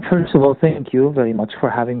First of all, thank you very much for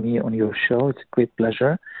having me on your show. It's a great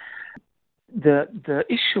pleasure. The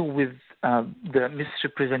issue with the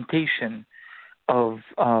misrepresentation of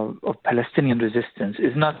Palestinian resistance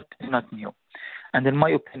is not new, and in my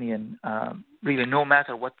opinion, really, no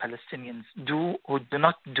matter what Palestinians do or do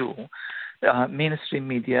not do, mainstream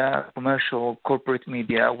media, commercial, corporate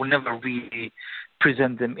media will never really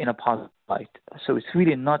present them in a positive light. So it's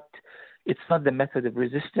not the method of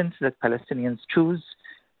resistance that Palestinians choose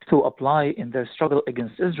to apply in their struggle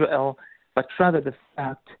against Israel, but rather the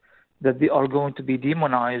fact that they are going to be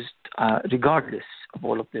demonized regardless of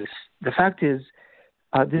all of this. The fact is,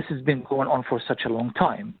 this has been going on for such a long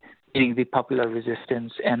time, meaning the popular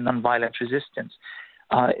resistance and nonviolent resistance.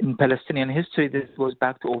 In Palestinian history, this goes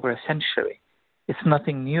back to over a century. It's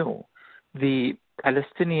nothing new. The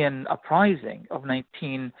Palestinian uprising of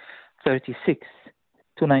 1936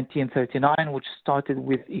 to 1939, which started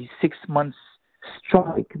with a 6-month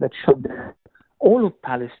strike that shut down all of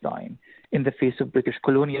Palestine in the face of British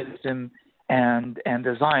colonialism and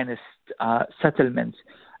the Zionist settlements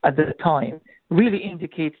at the time, really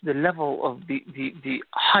indicates the level of the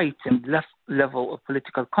height and level of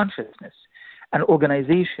political consciousness and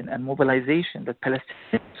organization and mobilization that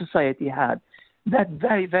Palestinian society had that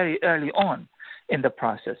very, very early on in the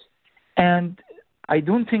process. And I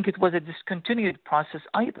don't think it was a discontinued process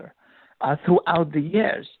either. Throughout the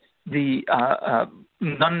years, the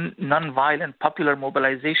non-violent popular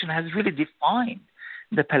mobilization has really defined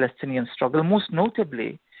the Palestinian struggle, most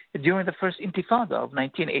notably during the first Intifada of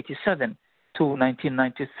 1987 to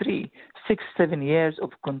 1993, 6-7 years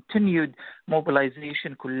of continued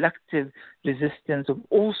mobilization, collective resistance of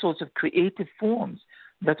all sorts of creative forms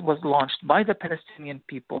that was launched by the Palestinian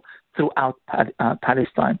people throughout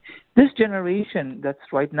Palestine. This generation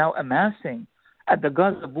that's right now amassing at the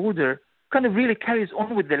Gaza border kind of really carries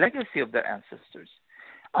on with the legacy of their ancestors.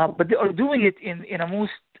 But they are doing it in a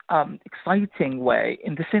most exciting way,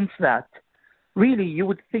 in the sense that really you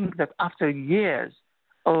would think that after years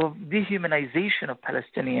of dehumanization of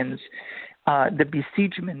Palestinians, the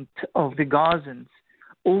besiegement of the Gazans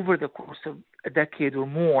over the course of a decade or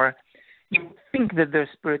more, you would think that their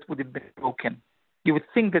spirit would have been broken. You would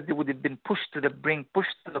think that they would have been pushed to the brink,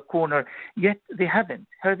 pushed to the corner, yet they haven't.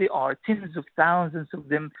 Here they are, tens of thousands of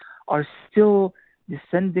them are still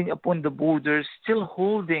descending upon the borders, still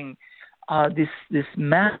holding this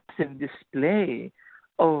massive display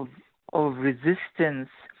of resistance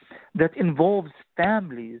that involves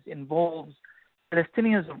families, involves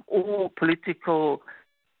Palestinians of all political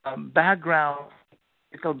backgrounds,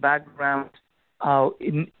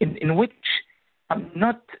 in which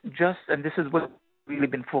not just, and this is what really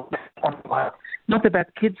been focused on, not about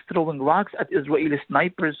kids throwing rocks at Israeli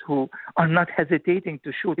snipers who are not hesitating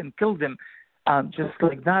to shoot and kill them just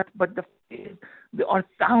like that, but there are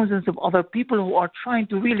thousands of other people who are trying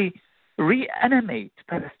to really reanimate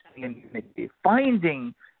Palestinian unity,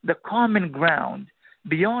 finding the common ground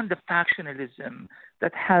beyond the factionalism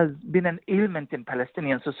that has been an ailment in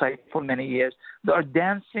Palestinian society for many years. They are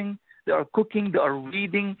dancing, they are cooking, they are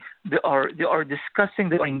reading, they are discussing,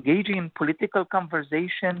 they are engaging in political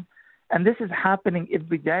conversation, and this is happening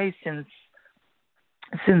every day since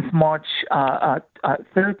March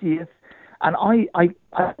 30th. And I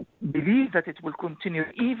believe that it will continue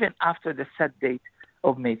even after the set date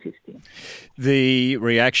of May 15. The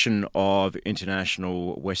reaction of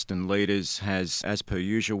international Western leaders has, as per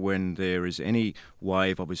usual, when there is any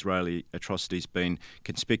wave of Israeli atrocities, been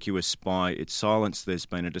conspicuous by its silence. There's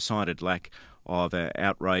been a decided lack of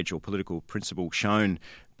outrage or political principle shown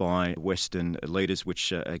by Western leaders,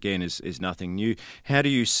 which again is nothing new. How do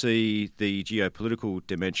you see the geopolitical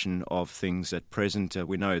dimension of things at present?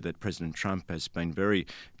 We know that President Trump has been very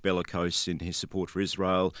bellicose in his support for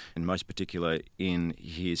Israel, and most particular in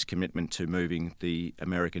his commitment to moving the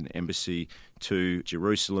American embassy to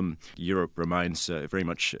Jerusalem. Europe remains very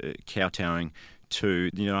much kowtowing to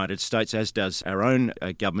the United States, as does our own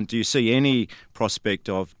government. Do you see any prospect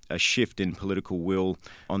of a shift in political will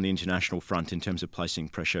on the international front in terms of placing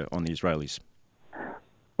pressure on the Israelis?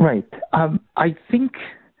 Right. I think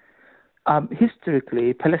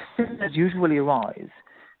historically, Palestinians usually rise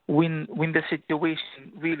when the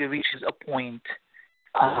situation really reaches a point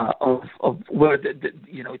of where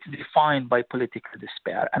it's defined by political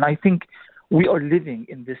despair. And I think we are living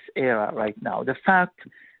in this era right now. The fact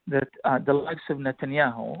that the likes of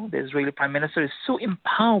Netanyahu, the Israeli prime minister, is so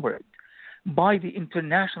empowered by the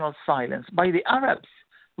international silence, by the Arabs,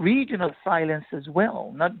 regional silence as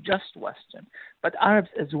well, not just Western, but Arabs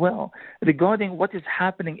as well, regarding what is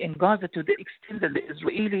happening in Gaza, to the extent that the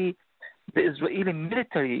Israeli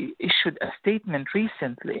military issued a statement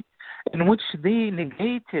recently in which they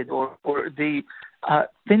negated or they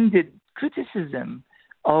defended criticism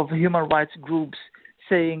of human rights groups,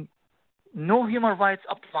 saying no human rights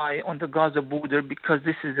apply on the Gaza border because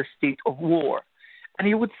this is a state of war. And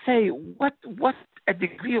you would say, what a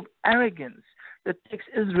degree of arrogance that takes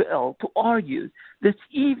Israel to argue that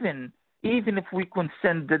even if we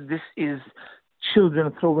consent that this is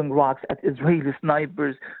children throwing rocks at Israeli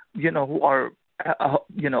snipers, who are a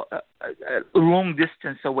long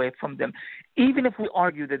distance away from them, even if we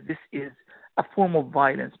argue that this is a form of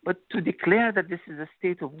violence, but to declare that this is a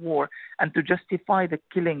state of war and to justify the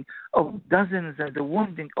killing of dozens and the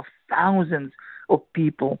wounding of thousands of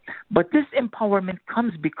people. But this empowerment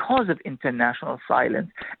comes because of international silence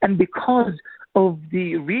and because of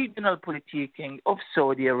the regional politicking of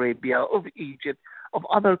Saudi Arabia, of Egypt, of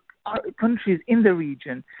other countries in the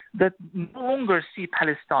region that no longer see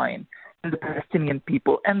Palestine and the Palestinian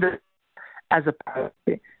people and as a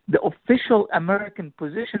priority. The official American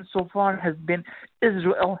position so far has been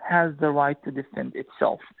Israel has the right to defend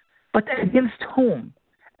itself. But against whom?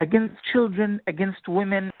 Against children, against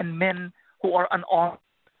women and men who are unarmed,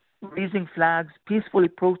 raising flags, peacefully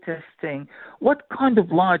protesting. What kind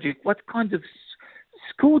of logic, what kind of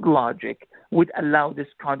skewed logic would allow this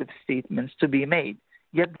kind of statements to be made?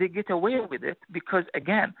 Yet they get away with it because,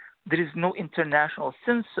 again, there is no international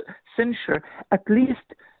censure, at least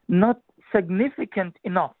not significant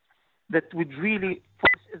enough that would really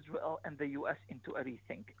force Israel and the U.S. into a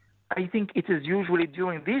rethink. I think it is usually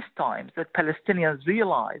during these times that Palestinians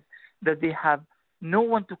realize that they have no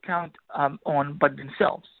one to count on but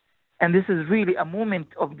themselves. And this is really a moment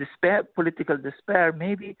of despair, political despair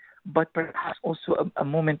maybe, but perhaps also a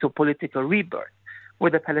moment of political rebirth,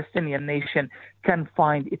 where the Palestinian nation can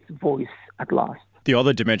find its voice at last. The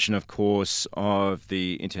other dimension, of course, of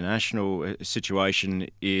the international situation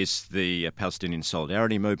is the Palestinian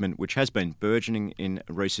Solidarity Movement, which has been burgeoning in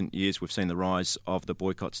recent years. We've seen the rise of the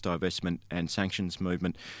boycotts, divestment and sanctions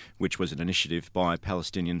movement, which was an initiative by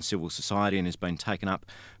Palestinian civil society and has been taken up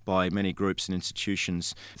by many groups and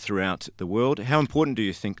institutions throughout the world. How important do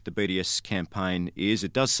you think the BDS campaign is?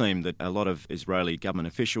 It does seem that a lot of Israeli government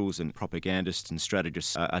officials and propagandists and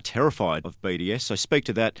strategists are terrified of BDS. So speak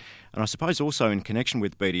to that. And I suppose also in connection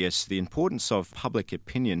with BDS, the importance of public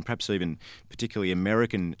opinion, perhaps even particularly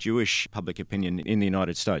American Jewish public opinion in the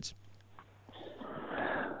United States.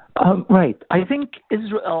 Right. I think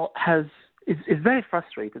Israel is very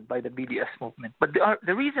frustrated by the BDS movement. But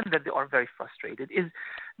the reason that they are very frustrated is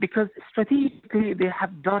because strategically they've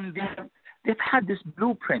had this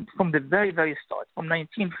blueprint from the very, very start, from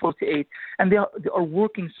 1948, and they are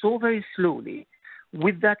working so very slowly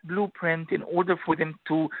with that blueprint in order for them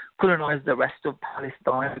to colonize the rest of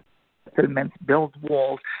Palestine, settlements, build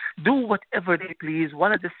walls, do whatever they please,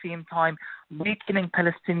 while at the same time weakening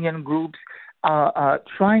Palestinian groups,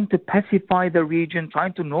 trying to pacify the region,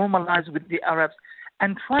 trying to normalize with the Arabs,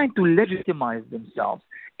 and trying to legitimize themselves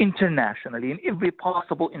internationally in every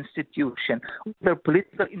possible institution, whether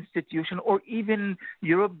political institution or even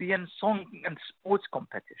European song and sports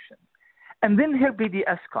competition. And then here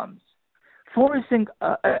BDS comes, forcing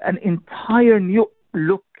an entire new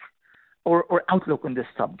look or outlook on this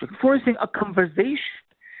subject, forcing a conversation.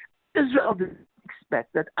 Israel didn't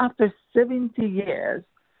expect that after 70 years,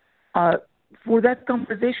 for that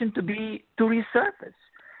conversation to resurface.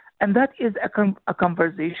 And that is a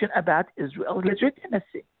conversation about Israel's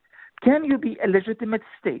legitimacy. Can you be a legitimate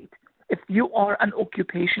state if you are an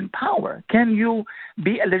occupation power? Can you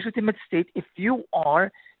be a legitimate state if you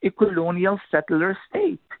are a colonial settler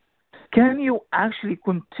state? Can you actually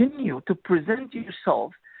continue to present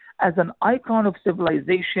yourself as an icon of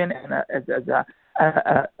civilization and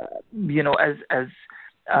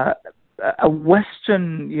a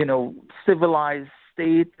Western, civilized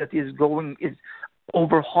state that is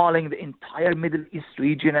overhauling the entire Middle East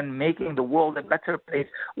region and making the world a better place,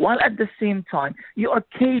 while at the same time you are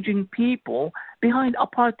caging people behind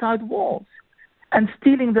apartheid walls and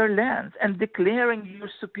stealing their lands and declaring your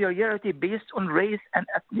superiority based on race and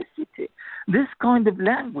ethnicity. This kind of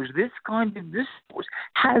language, this kind of discourse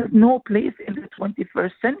has no place in the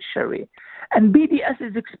 21st century. And BDS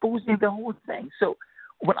is exposing the whole thing. So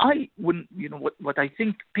what I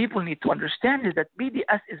think people need to understand is that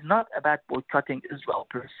BDS is not about boycotting Israel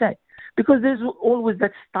per se, because there's always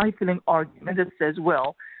that stifling argument that says,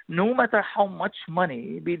 well, no matter how much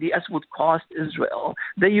money BDS would cost Israel,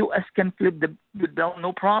 the U.S. can flip the bill,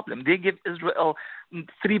 no problem. They give Israel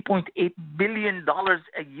 $3.8 billion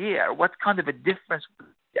a year. What kind of a difference would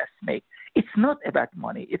BDS make? It's not about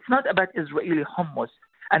money. It's not about Israeli hummus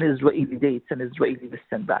and Israeli dates and Israeli this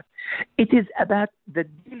and that. It is about the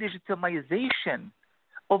delegitimization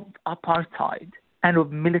of apartheid and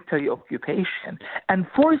of military occupation and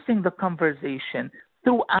forcing the conversation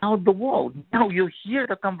throughout the world. Now you hear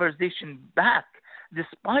the conversation back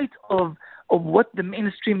despite of what the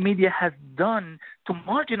mainstream media has done to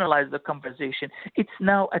marginalize the conversation. It's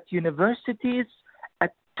now at universities,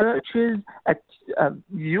 at churches, at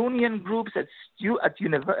union groups,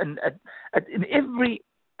 in every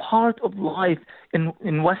part of life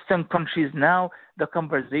in Western countries. Now the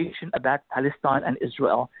conversation about Palestine and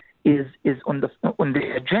Israel is on the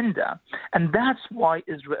agenda, and that's why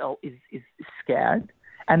Israel is scared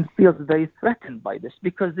and feels very threatened by this,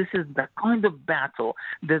 because this is the kind of battle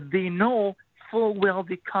that they know full well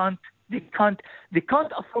they can't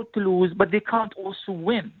afford to lose, but they can't also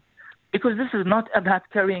win. Because this is not about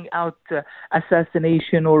carrying out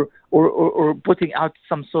assassination or putting out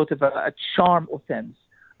some sort of a charm offense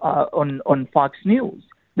on Fox News.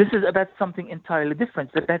 This is about something entirely different.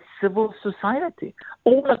 It's about civil society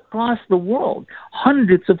all across the world,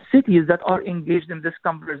 hundreds of cities that are engaged in this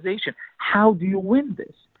conversation. How do you win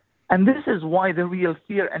this? And this is why the real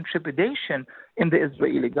fear and trepidation in the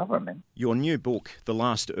Israeli government. Your new book, The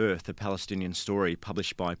Last Earth, A Palestinian Story,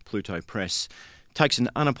 published by Pluto Press, takes an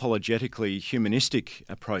unapologetically humanistic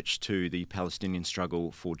approach to the Palestinian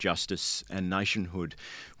struggle for justice and nationhood,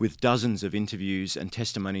 with dozens of interviews and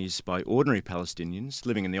testimonies by ordinary Palestinians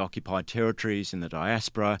living in the occupied territories, in the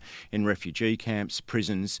diaspora, in refugee camps,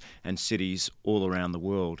 prisons and cities all around the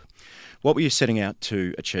world. What were you setting out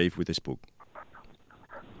to achieve with this book?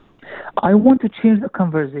 I want to change the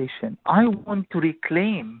conversation. I want to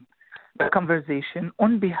reclaim the conversation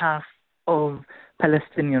on behalf of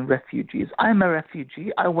Palestinian refugees. I'm a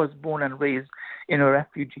refugee. I was born and raised in a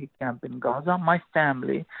refugee camp in Gaza. My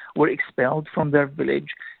family were expelled from their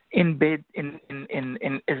village in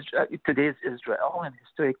Israel, today's Israel and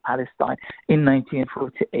historic Palestine in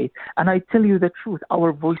 1948. And I tell you the truth,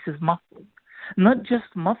 our voice is muffled. Not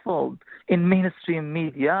just muffled in mainstream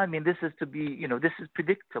media. I mean, this is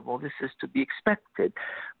predictable. This is to be expected.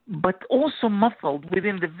 But also muffled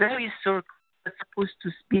within the very circle that's supposed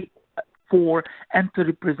to speak for and to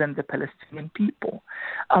represent the Palestinian people.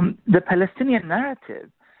 The Palestinian narrative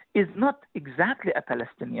is not exactly a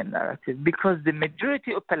Palestinian narrative, because the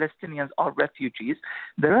majority of Palestinians are refugees.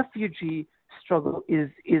 The refugee struggle is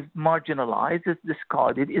marginalized, is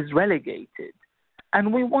discarded, is relegated.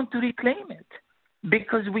 And we want to reclaim it,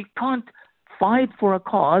 because we can't fight for a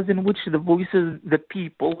cause in which the voices, the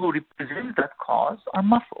people who represent that cause, are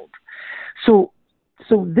muffled. So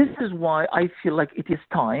this is why I feel like it is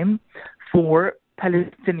time for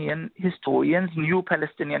Palestinian historians, new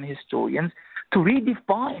Palestinian historians, to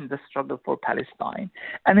redefine the struggle for Palestine.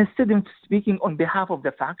 And instead of speaking on behalf of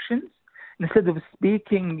the factions, instead of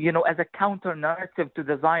speaking, as a counter narrative to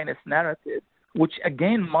the Zionist narrative, which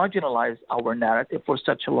again marginalized our narrative for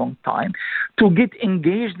such a long time, to get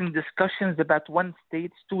engaged in discussions about one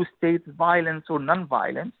state, two states, violence or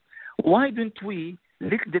non-violence. Why don't we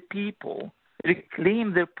let the people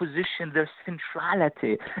reclaim their position, their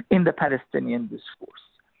centrality in the Palestinian discourse?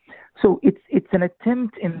 So it's an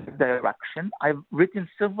attempt in this direction. I've written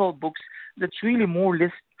several books that really more or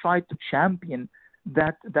less try to champion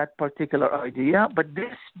that particular idea. But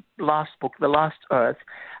this last book, The Last Earth,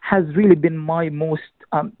 has really been my most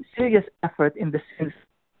serious effort, in the sense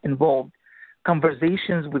involved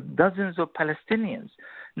conversations with dozens of Palestinians,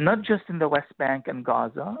 not just in the West Bank and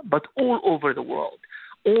Gaza, but all over the world,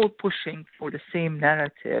 all pushing for the same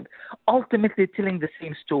narrative, ultimately telling the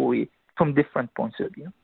same story from different points of view.